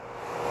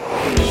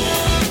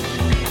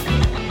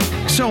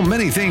So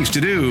many things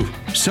to do,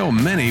 so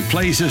many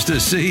places to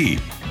see.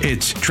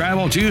 It's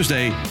Travel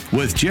Tuesday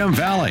with Jim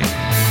Valley.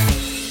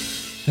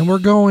 And we're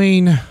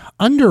going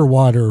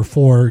underwater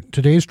for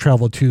today's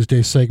Travel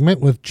Tuesday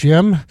segment with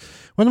Jim.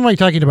 What am I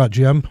talking about,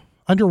 Jim?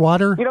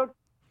 Underwater?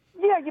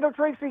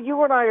 Tracy,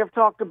 you and I have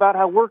talked about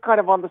how we're kind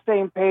of on the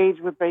same page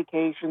with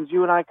vacations.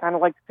 You and I kind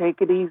of like to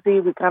take it easy.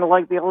 We kind of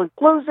like the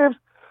all-inclusives.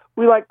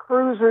 We like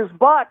cruises.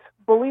 But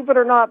believe it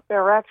or not,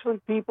 there are actually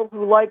people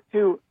who like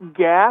to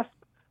gasp,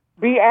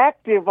 be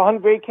active on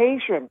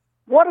vacation.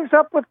 What is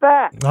up with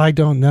that? I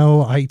don't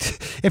know.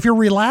 If you're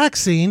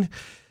relaxing,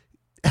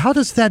 how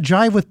does that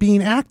jive with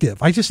being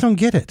active? I just don't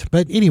get it.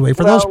 But anyway,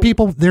 for those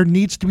people, there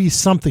needs to be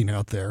something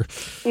out there.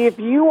 If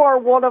you are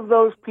one of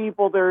those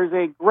people, there is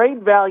a great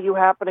value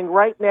happening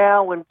right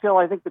now until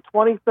I think the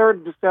 23rd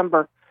of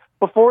December,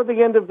 before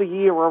the end of the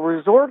year, a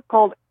resort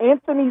called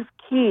Anthony's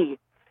Key.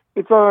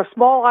 It's on a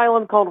small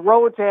island called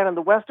Roatan in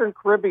the Western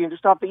Caribbean,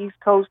 just off the east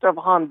coast of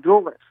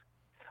Honduras.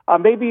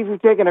 Maybe if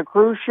you've taken a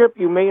cruise ship,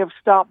 you may have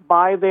stopped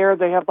by there.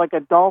 They have like a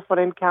dolphin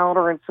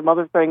encounter and some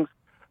other things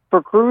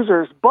for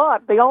cruisers.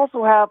 But they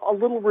also have a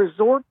little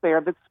resort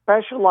there that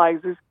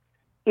specializes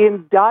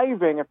in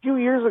diving. A few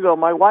years ago,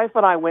 my wife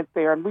and I went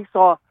there, and we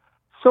saw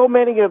so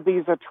many of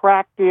these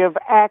attractive,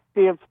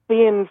 active,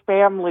 thin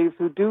families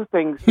who do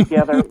things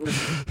together. It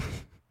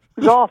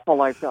was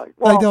awful, I tell you.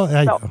 Well,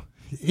 I know.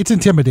 It's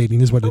intimidating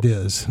is what it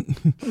is.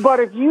 But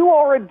if you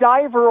are a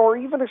diver or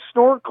even a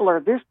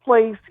snorkeler, this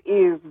place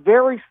is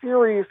very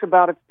serious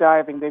about its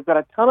diving. They've got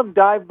a ton of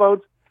dive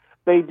boats.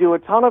 They do a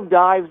ton of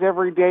dives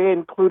every day,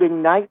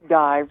 including night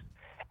dives.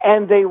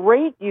 And they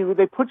rate you,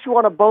 they put you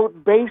on a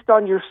boat based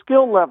on your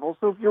skill level.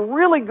 So if you're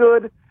really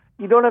good,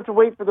 you don't have to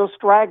wait for those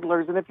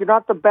stragglers. And if you're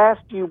not the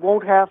best, you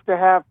won't have to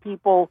have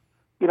people,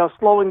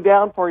 slowing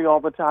down for you all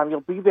the time.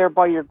 You'll be there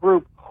by your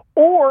group.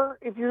 Or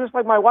if you're just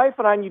like my wife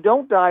and I and you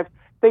don't dive,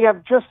 they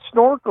have just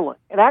snorkeling.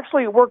 And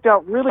actually it worked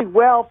out really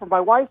well for my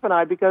wife and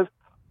I because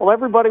while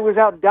everybody was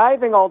out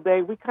diving all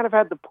day, we kind of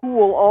had the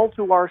pool all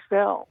to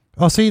ourselves.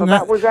 Oh, see, so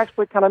that was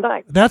actually kind of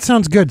nice. That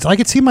sounds good. So I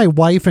could see my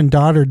wife and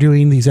daughter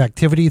doing these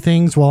activity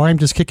things while I'm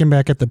just kicking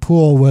back at the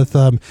pool with,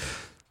 a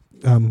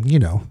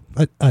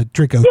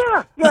drink of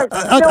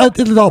an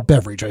adult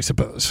beverage, I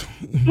suppose.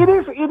 It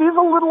is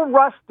a little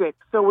rustic,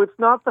 so it's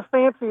not the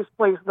fanciest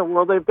place in the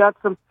world. They've got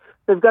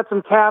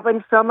some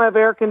cabins. Some have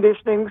air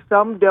conditioning,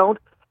 some don't.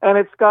 And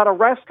it's got a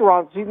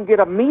restaurant, so you can get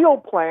a meal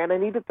plan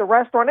and eat at the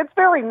restaurant. It's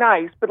very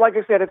nice, but like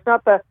I said, it's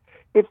not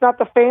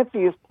the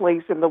fanciest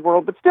place in the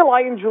world. But still,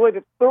 I enjoyed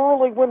it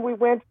thoroughly when we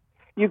went.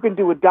 You can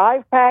do a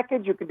dive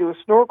package, you can do a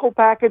snorkel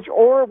package,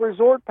 or a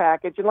resort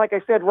package. And like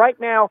I said, right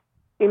now,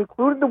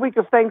 including the week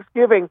of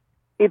Thanksgiving,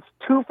 it's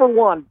 2 for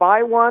 1.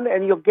 Buy one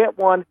and you'll get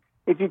one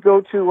if you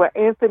go to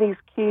Anthony's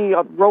Key,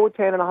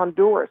 Roatan in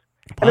Honduras.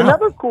 And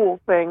another cool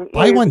thing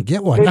Buy one,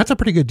 get one. That's a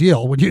pretty good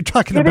deal when you're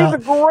talking about. It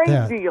is a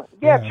great deal.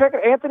 Yeah, check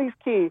it. Anthony's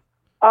Key.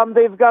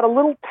 They've got a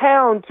little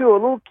town, too, a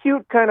little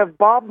cute kind of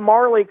Bob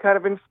Marley kind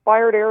of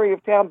inspired area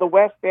of town, the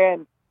West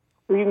End,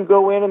 where you can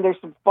go in and there's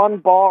some fun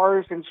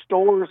bars and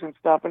stores and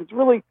stuff. And it's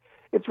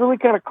really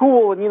kind of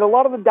cool. And, a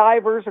lot of the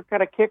divers are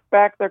kind of kicked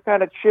back. They're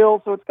kind of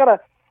chill. So it's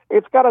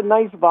got a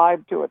nice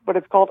vibe to it. But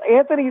it's called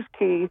Anthony's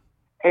Key.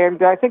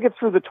 And I think it's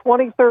through the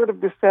 23rd of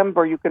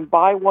December. You can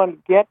buy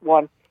one, get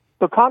one.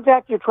 So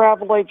contact your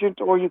travel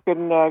agent, or you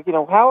can,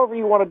 however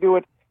you want to do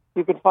it,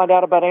 you can find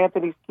out about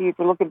Anthony's Key if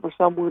you're looking for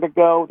somewhere to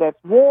go that's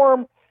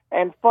warm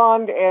and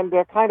fun and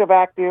kind of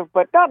active,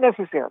 but not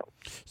necessarily.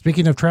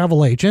 Speaking of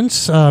travel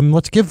agents,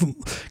 let's give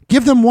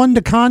them one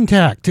to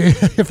contact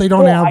if they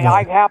don't have one.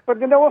 I happen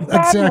to know a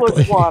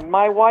fabulous one.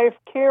 My wife,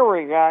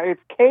 Carrie,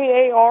 it's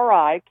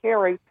Kari,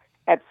 Carrie,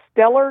 at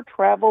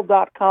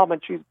stellartravel.com,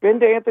 and she's been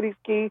to Anthony's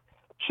Key.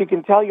 She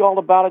can tell you all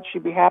about it.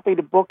 She'd be happy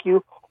to book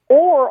you.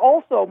 Or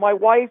also, my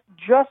wife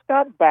just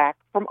got back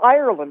from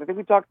Ireland. I think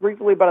we talked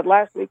briefly about it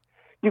last week.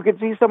 You can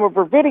see some of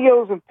her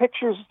videos and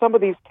pictures of some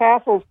of these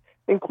castles,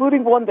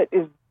 including one that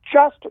is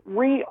just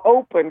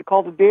reopened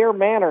called Adare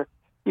Manor.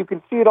 You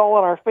can see it all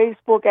on our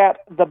Facebook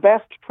at The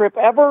Best Trip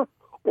Ever,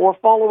 or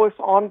follow us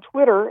on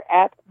Twitter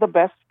at The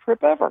Best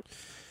Trip Ever.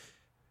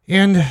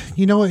 And,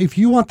 if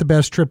you want the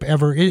best trip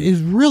ever, it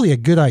is really a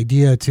good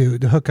idea to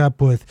hook up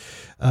with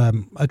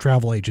a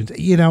travel agent.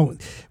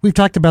 We've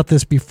talked about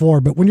this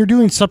before, but when you're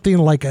doing something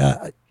like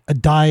a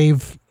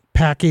dive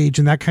package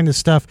and that kind of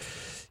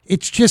stuff,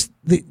 it's just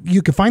that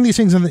you can find these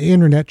things on the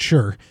internet,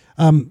 sure.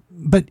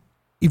 But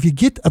if you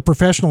get a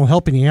professional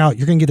helping you out,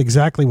 you're going to get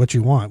exactly what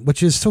you want,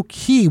 which is so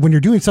key when you're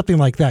doing something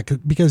like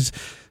that, because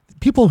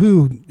people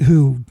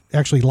who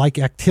actually like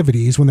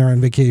activities when they're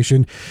on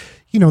vacation,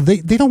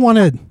 they don't want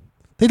to.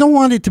 They don't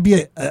want it to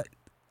be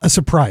a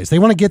surprise. They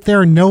want to get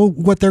there and know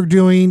what they're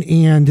doing.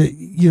 And,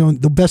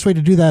 the best way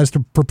to do that is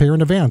to prepare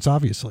in advance,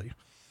 obviously.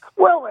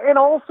 Well, and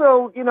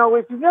also,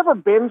 if you've never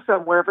been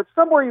somewhere, if it's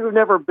somewhere you've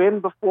never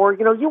been before,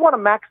 you want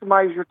to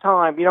maximize your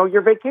time.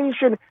 Your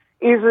vacation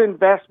is an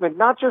investment,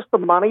 not just the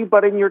money,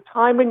 but in your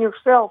time and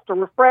yourself to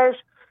refresh,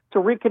 to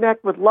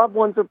reconnect with loved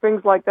ones and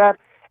things like that.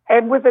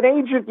 And with an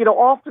agent,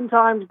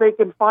 oftentimes they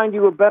can find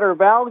you a better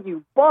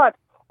value. But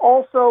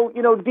also,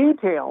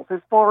 details as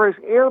far as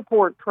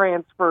airport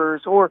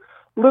transfers or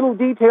little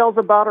details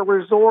about a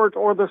resort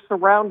or the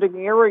surrounding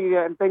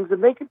area and things.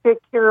 And they can take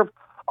care of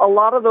a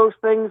lot of those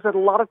things that a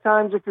lot of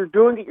times if you're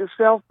doing it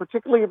yourself,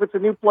 particularly if it's a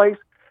new place,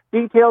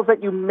 details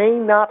that you may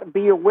not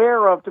be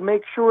aware of to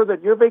make sure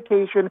that your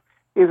vacation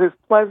is as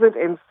pleasant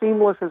and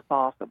seamless as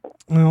possible.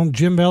 Well,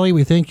 Jim Valley,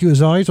 we thank you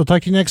as always. We'll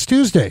talk to you next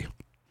Tuesday.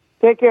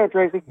 Take care,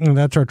 Tracy. And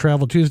that's our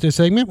Travel Tuesday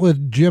segment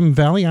with Jim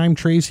Valley. I'm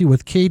Tracy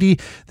with Katie.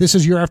 This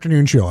is your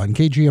afternoon show on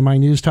KGMI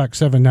News Talk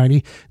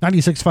 790,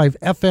 96.5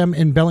 FM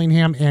in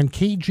Bellingham, and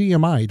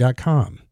KGMI.com.